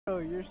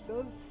you're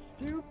so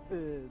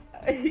stupid.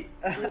 I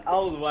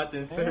was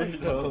watching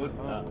Surge the whole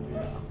time.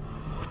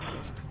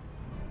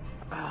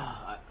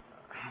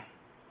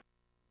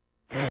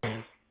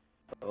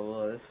 Oh,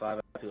 well, it's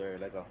 5 too early.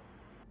 Let go.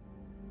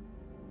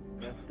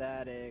 Yo,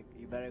 Static,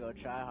 you better go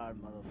try hard,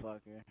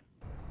 motherfucker.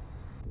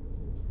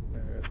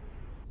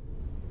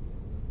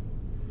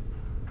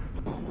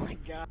 Oh my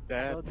god.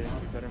 Static, you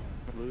better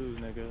lose,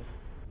 nigga.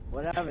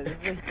 Whatever, this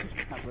is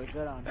we're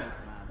good on his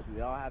maps.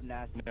 We all have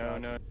nasty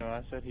No,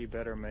 I said he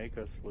better make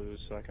us lose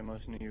so I can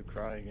listen to you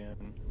cry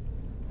again.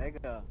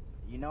 Nigga,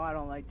 you know I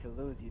don't like to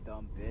lose, you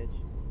dumb bitch.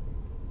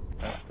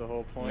 That's the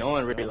whole point. No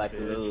one really likes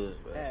to lose,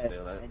 but yeah,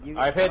 still.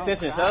 Alright, pay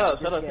attention. Shut up.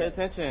 Pay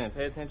attention.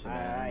 Pay attention,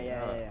 man. Alright,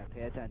 yeah.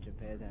 Pay attention.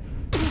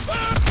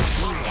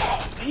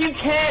 You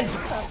can't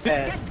do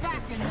that.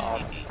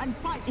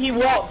 He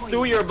walked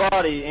through your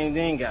body and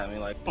then got me.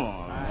 Like, come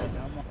on. Alright,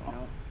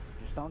 no.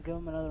 Just don't give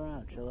him another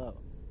round. Chill out.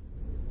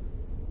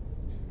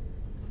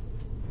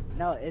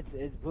 No,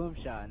 it's boom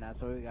shot, and that's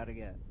what we gotta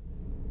get.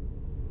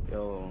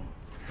 Yo.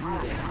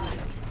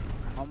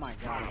 Oh my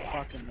god, I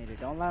fucking need it.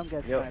 Don't let him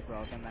get sniper,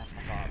 I'll get that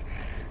pop.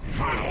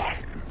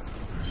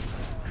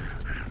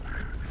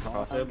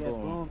 Don't let him get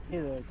boom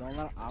either.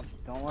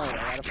 Don't worry, I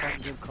got a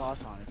fucking good cross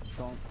on it. Just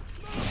don't.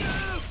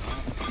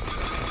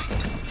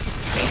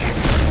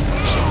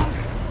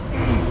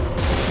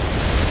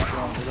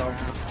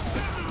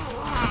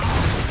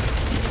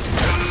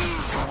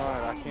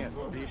 God, I can't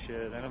see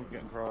shit, and I'm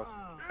getting crossed.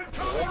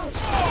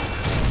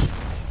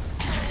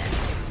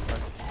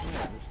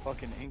 This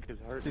fucking ink is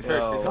hurting.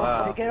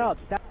 Don't pick it up.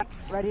 Stop.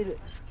 Ready to.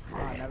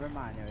 Oh, never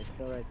mind. It's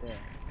still right there.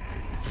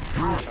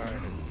 Alright.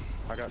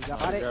 I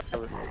got it.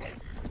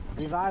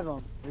 Revive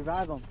him.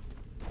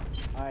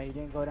 Alright, he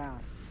didn't go down.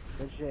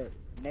 Good shit.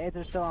 Nades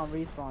are still on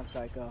respawn,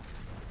 Psycho.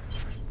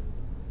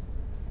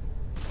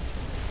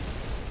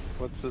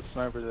 What's the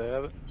sniper? Do they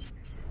have it?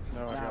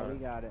 No, I got we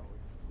it. got it.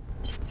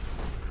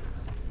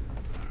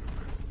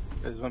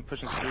 There's one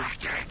pushing through.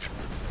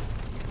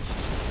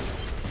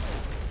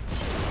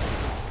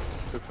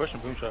 They're pushing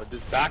boom shot.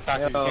 Just backpack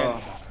if you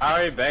can. I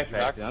already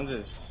backpacked. I'm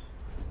just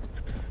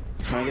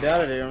trying to get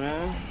out of there,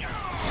 man.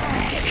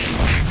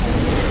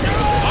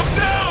 I'm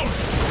down!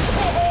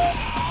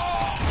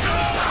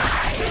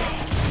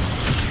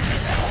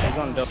 He's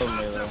on double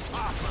me though.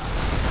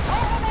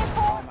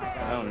 Oh my god. I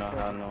don't know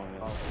how I know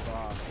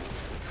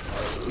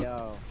him. Yo.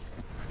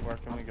 Where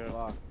can we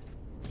go?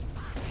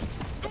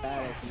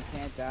 Static, you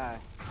can't die.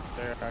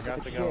 There, I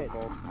got the gun,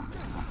 Cole.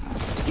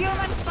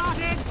 Human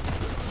spotted!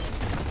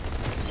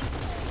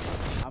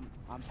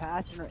 I'm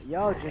passionate.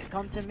 Yo, just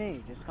come to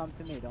me.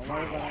 Don't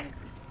worry about anything.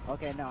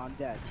 Okay, no, I'm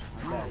dead.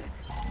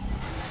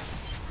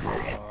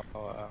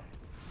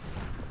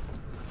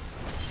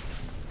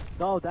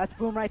 Go, that's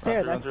boom right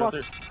there. That's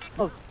fucking.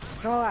 Oh,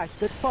 Snorlax,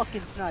 good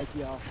fucking snipe,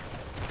 yo.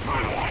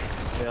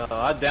 Yo,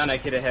 I down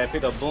that kid that had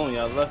picked up boom,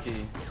 y'all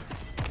lucky.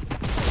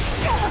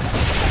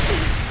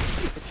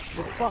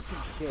 Good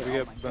fucking shit. We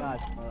oh got my god,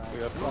 Snorlax.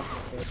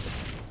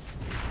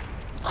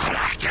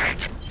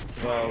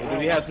 Well, do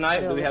we have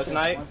snipe?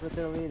 One's with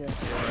their leader.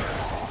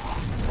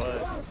 But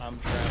I'm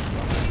trapped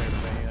on the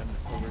van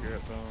over here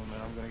at boom,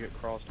 and I'm gonna get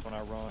crossed when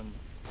I run.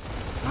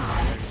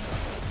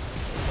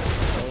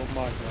 Oh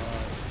my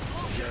god.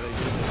 Yeah,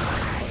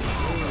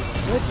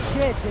 Good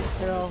shit, this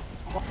girl.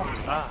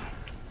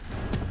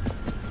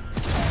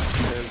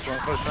 There's one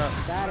push up.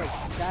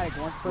 Static,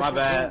 one's pushing. My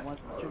bad. Boom,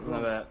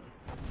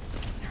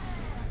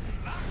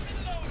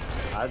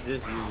 I just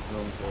used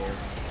boom for it.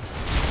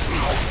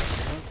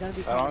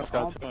 I almost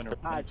got 200.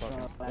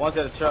 One's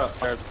at the truck.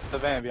 The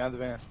van, behind the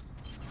van.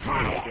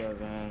 Yeah,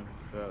 man.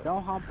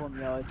 Don't hump him,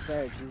 yo. It's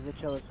fair. He's the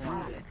chillest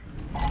one.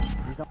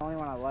 He's the only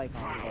one I like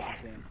on the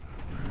fucking team.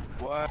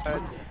 What?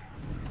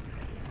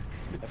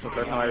 That's the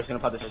first time I ever seen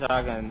him pop the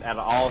shotgun out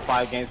of all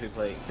 5 games we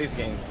played. 6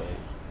 games we played.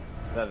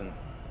 7.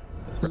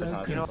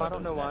 You know, I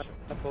don't know why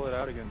I pull it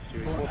out against you.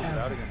 He pulled it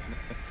out against me.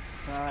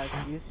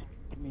 You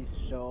screwed me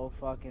so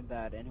fucking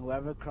bad. And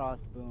whoever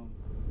crossed boom.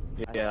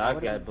 Yeah, I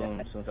got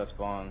boom as soon as I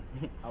spawned.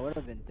 I would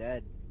have been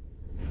dead.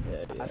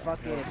 Yeah. I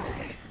fucking.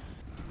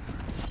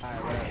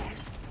 Alright,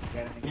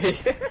 whatever.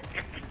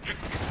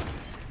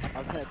 I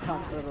was gonna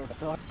come for a little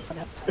short.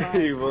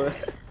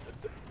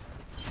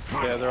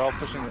 Yeah, they're all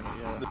pushing it.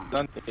 Yeah.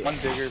 One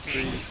digger,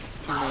 3,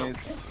 2 nades,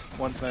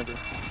 1 sniper.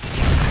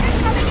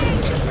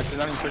 Actually,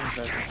 not even pushing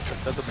sniper.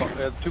 That's a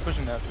 2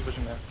 pushing now, 2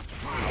 pushing now.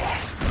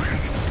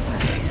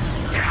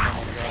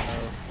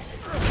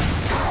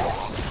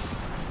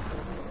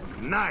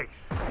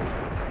 Nice!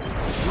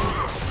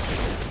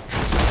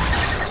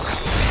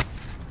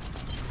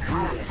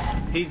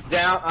 He's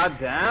down. I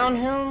down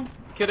him?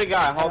 Kill the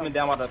guy. Hold me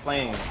down while they're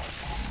playing.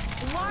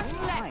 Oh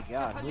my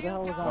god, who the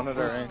hell was on one of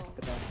their rank.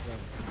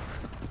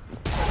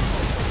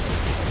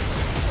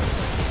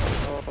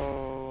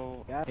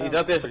 Oh. He's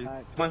up there.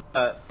 One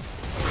shot.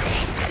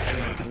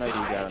 I know you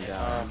got him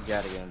down. You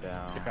gotta get him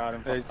down. Got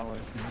him.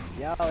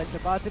 Yo, it's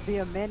about to be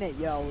a minute,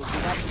 yo. We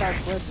have to start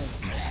flipping.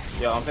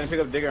 Yo, I'm finna pick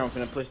up Digger. I'm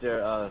finna push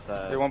their other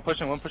side. Hey, one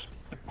pushing. Human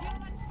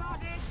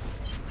spotted!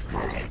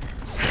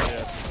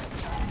 Yeah.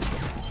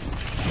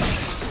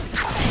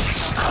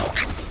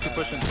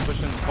 pushing.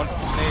 One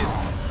nade.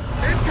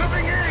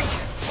 Incoming ink!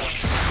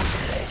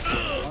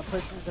 One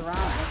person's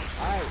around.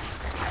 Alright.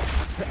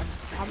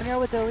 How many are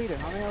with their leader?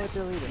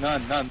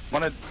 None.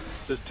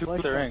 There's two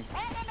with their ring.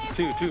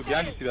 Two.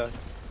 Behind you, see that?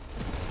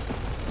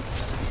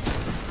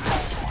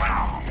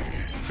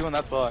 Two on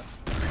that spot.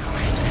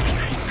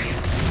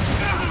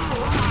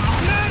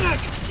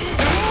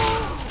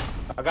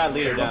 I got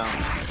leader down.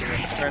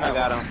 I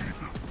got him.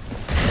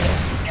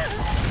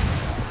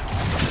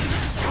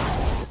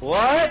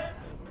 What?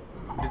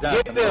 He's down.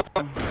 Get them.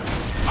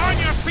 On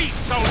your feet,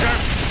 soldier!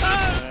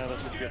 Yeah,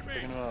 let's just get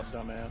picking him up,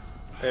 dumbass.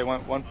 Hey,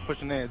 one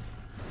pushing nades.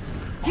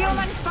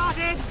 Human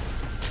spotted!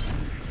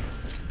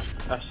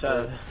 I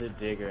shot the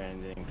digger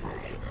and then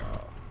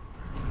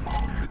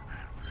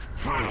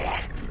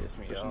piss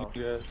me off.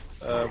 You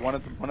guys.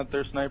 One at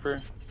their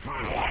sniper.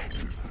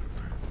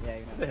 Yeah,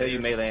 What the hell you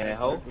meleeing that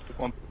hoe?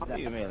 One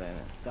You meleeing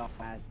it?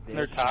 dumbass bitch.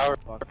 their tower.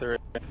 One at their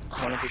tower.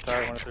 One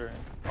at their ring.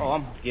 Oh,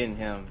 I'm getting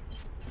him.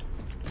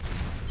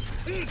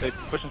 Hey,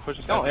 pushing.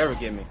 Don't ever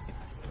get me.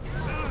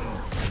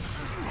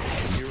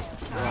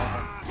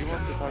 He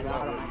wants to talk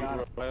about what you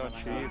rely on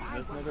cheese.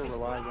 This nigga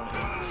relies on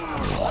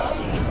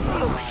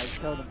He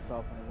killed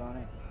himself on his own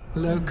aim.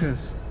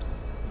 Locust.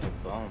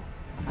 Boom.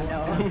 I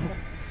know.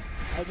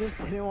 I just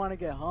didn't want to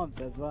get humped,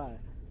 that's why.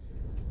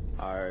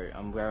 Alright,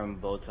 I'm grabbing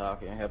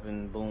Botox and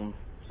helping Boom.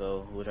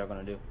 So, what y'all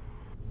gonna do?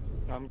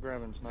 I'm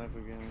grabbing sniper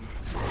again.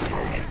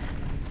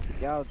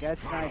 Yo, get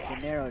sniped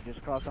and narrow,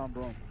 just cross on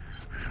Boom.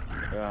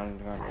 Yeah, I'm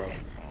gonna go.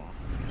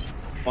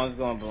 One's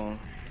going Boom.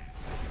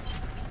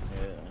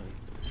 Yeah.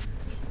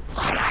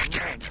 I'm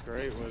not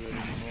great with it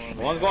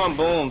anymore. One's going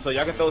Boom, so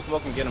y'all can throw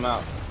smoke and get him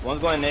out.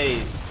 One's going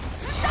nade.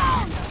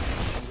 I'm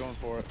going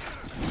for it.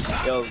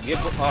 Yo, get.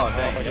 Oh,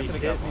 dang. He Y'all hit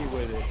could've got me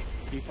with it.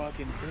 He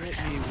fucking hit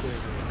me with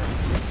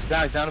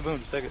it. He's down to Boom.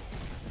 Just take it.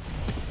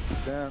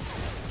 He's down.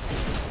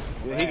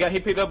 Yeah, he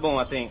picked up Boom,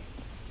 I think.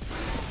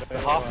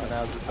 Hoffman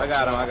has it. I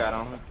got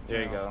him.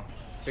 There you go.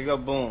 Pick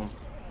up Boom.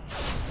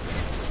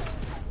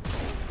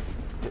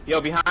 Yo,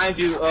 behind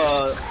you,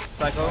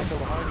 Psycho.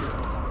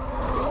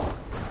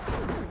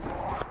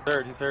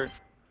 He's hurt.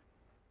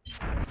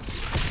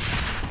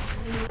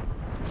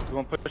 There's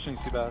one pushing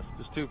Seabass.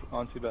 There's two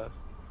on Seabass.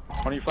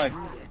 One on your flank.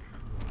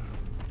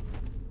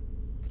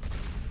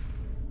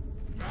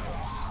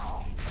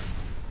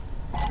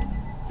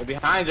 They're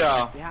behind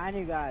y'all. Behind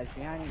you guys.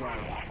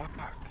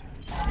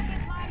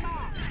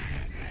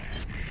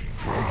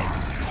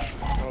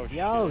 Oh,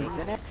 Yo,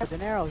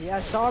 Denaro, he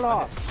has sawed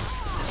off.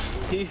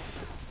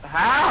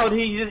 How'd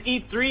he just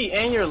eat 3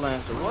 and your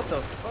lancer? What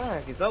the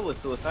fuck? Is up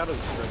with suicidal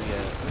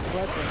yet?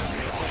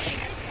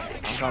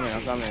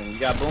 I'm coming. You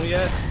got Boom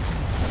yet?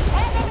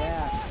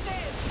 Yeah.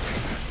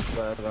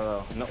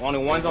 Go. No, only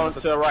one's on to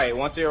the right.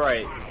 One to your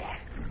right.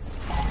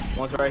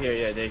 One's right here.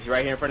 Yeah, he's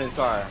right here in front of his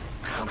car.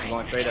 I'm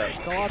going straight up.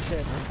 Go up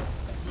there.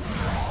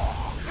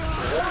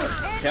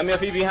 Tell me if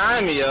he's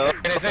behind me, yo.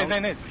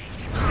 Nate.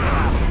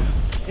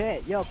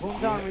 Shit, yo,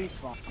 Boom's on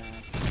respawn,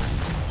 man.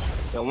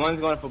 Yo, one's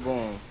going for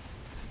Boom.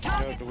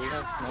 Yo, do we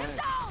have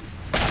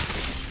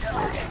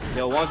snipe?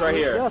 Yo, one's right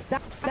here. Yo,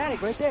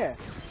 static right there.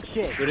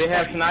 Shit. Do they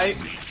have snipe?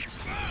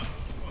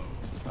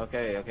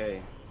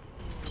 Okay.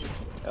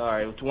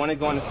 Alright, one is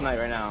going to snipe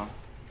right now.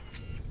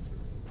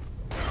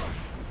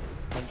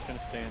 I'm just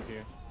gonna stand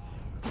here.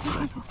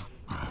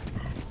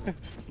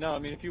 No, I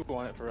mean, if you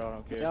want it for real, I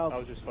don't care. Yo, I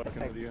was just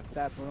fucking with you.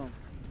 That Boom.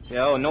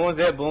 Yo, no one's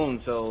at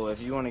Boom, so if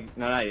you want to...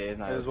 No, not yet. It's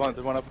not. There's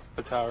one up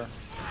the tower.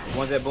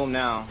 One's at Boom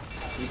now.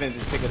 You can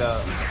just pick it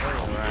up.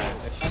 Alright.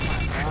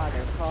 God,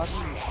 they're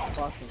crossing these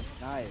fucking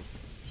knives.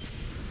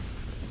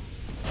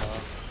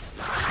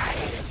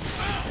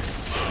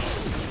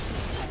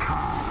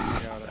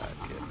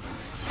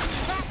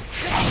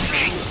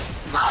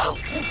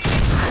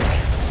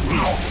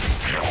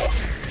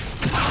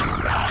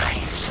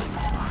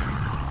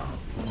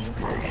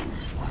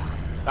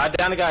 Got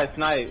down the guy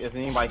snipe if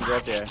anybody can go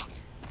up there.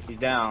 He's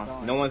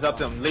down. No one's up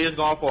to him. Leader's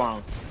going for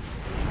him.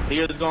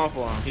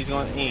 He's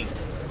going to ink.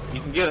 You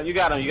can get him. You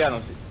got him. You got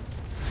him.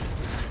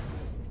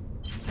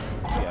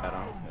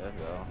 Let's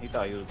go. He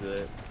thought he was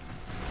good.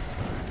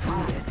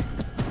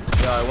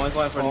 Yo, one's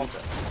going for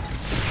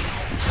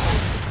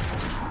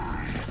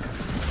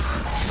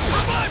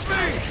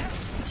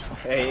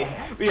Hey,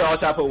 we all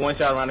try to put one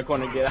shot around the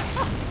corner to get out.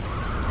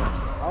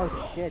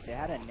 Oh shit, they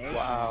had a nade.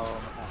 Wow.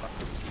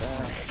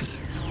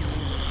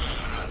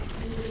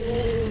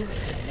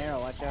 Narrow,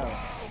 watch out.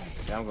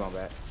 Yeah, I'm going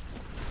back.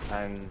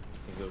 And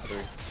he goes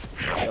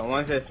 3. Yo,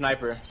 one's a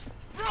sniper.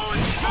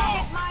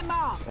 My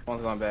mark!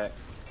 One's going back.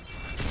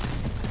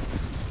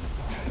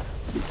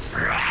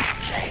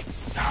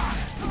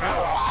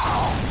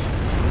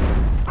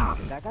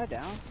 Is that guy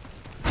down?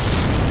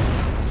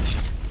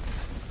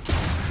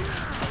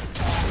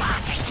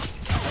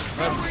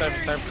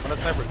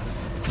 Sniper.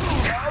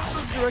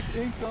 Direct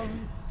ink on me.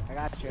 I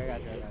got you.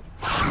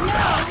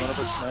 One up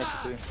at sniper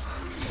too.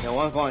 Yo,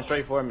 one's going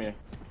straight for me.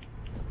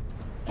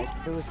 It's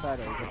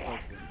suicidal, he's a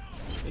pussy.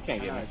 He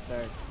can't get me.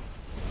 Third.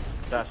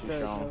 That's too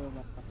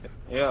strong.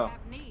 Yeah.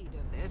 Need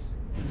of this.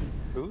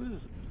 Who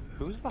is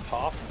Who's the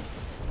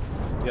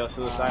Hoffman? Yo,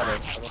 suicidal.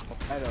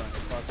 I don't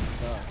fucking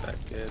know. That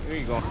kid. Where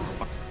you going?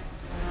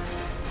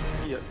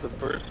 Yeah, the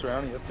first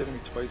round he updated me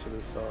twice with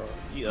his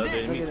You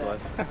updated me Look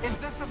twice. at Is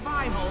the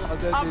survival I'll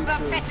go of do the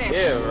too. fittest.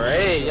 Yeah,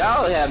 right.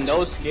 Y'all have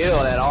no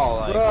skill at all.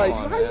 Like, Right,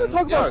 come on, how you man.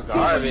 talking Y'all about skill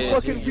when you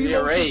garbage. fucking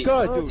You're reload right. your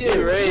gun, dude?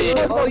 You're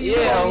right. Oh,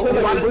 Yeah.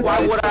 Why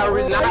would I not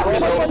reload? Why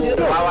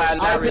would I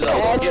not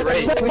reload? Get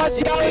ready. Get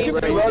ready.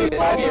 Get ready.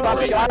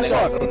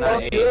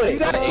 You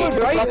got good,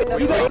 right?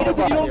 You got good,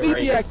 you don't need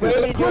the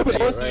active. Prove it.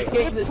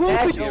 Prove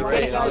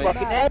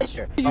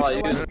it. All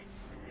you do.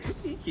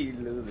 He keep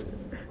losing.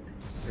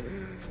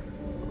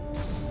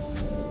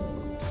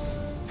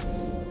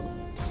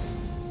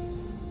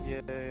 Yeah,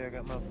 I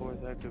got my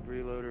 4th active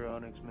reloader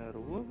Onyx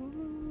Metal.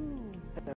 Woohoo!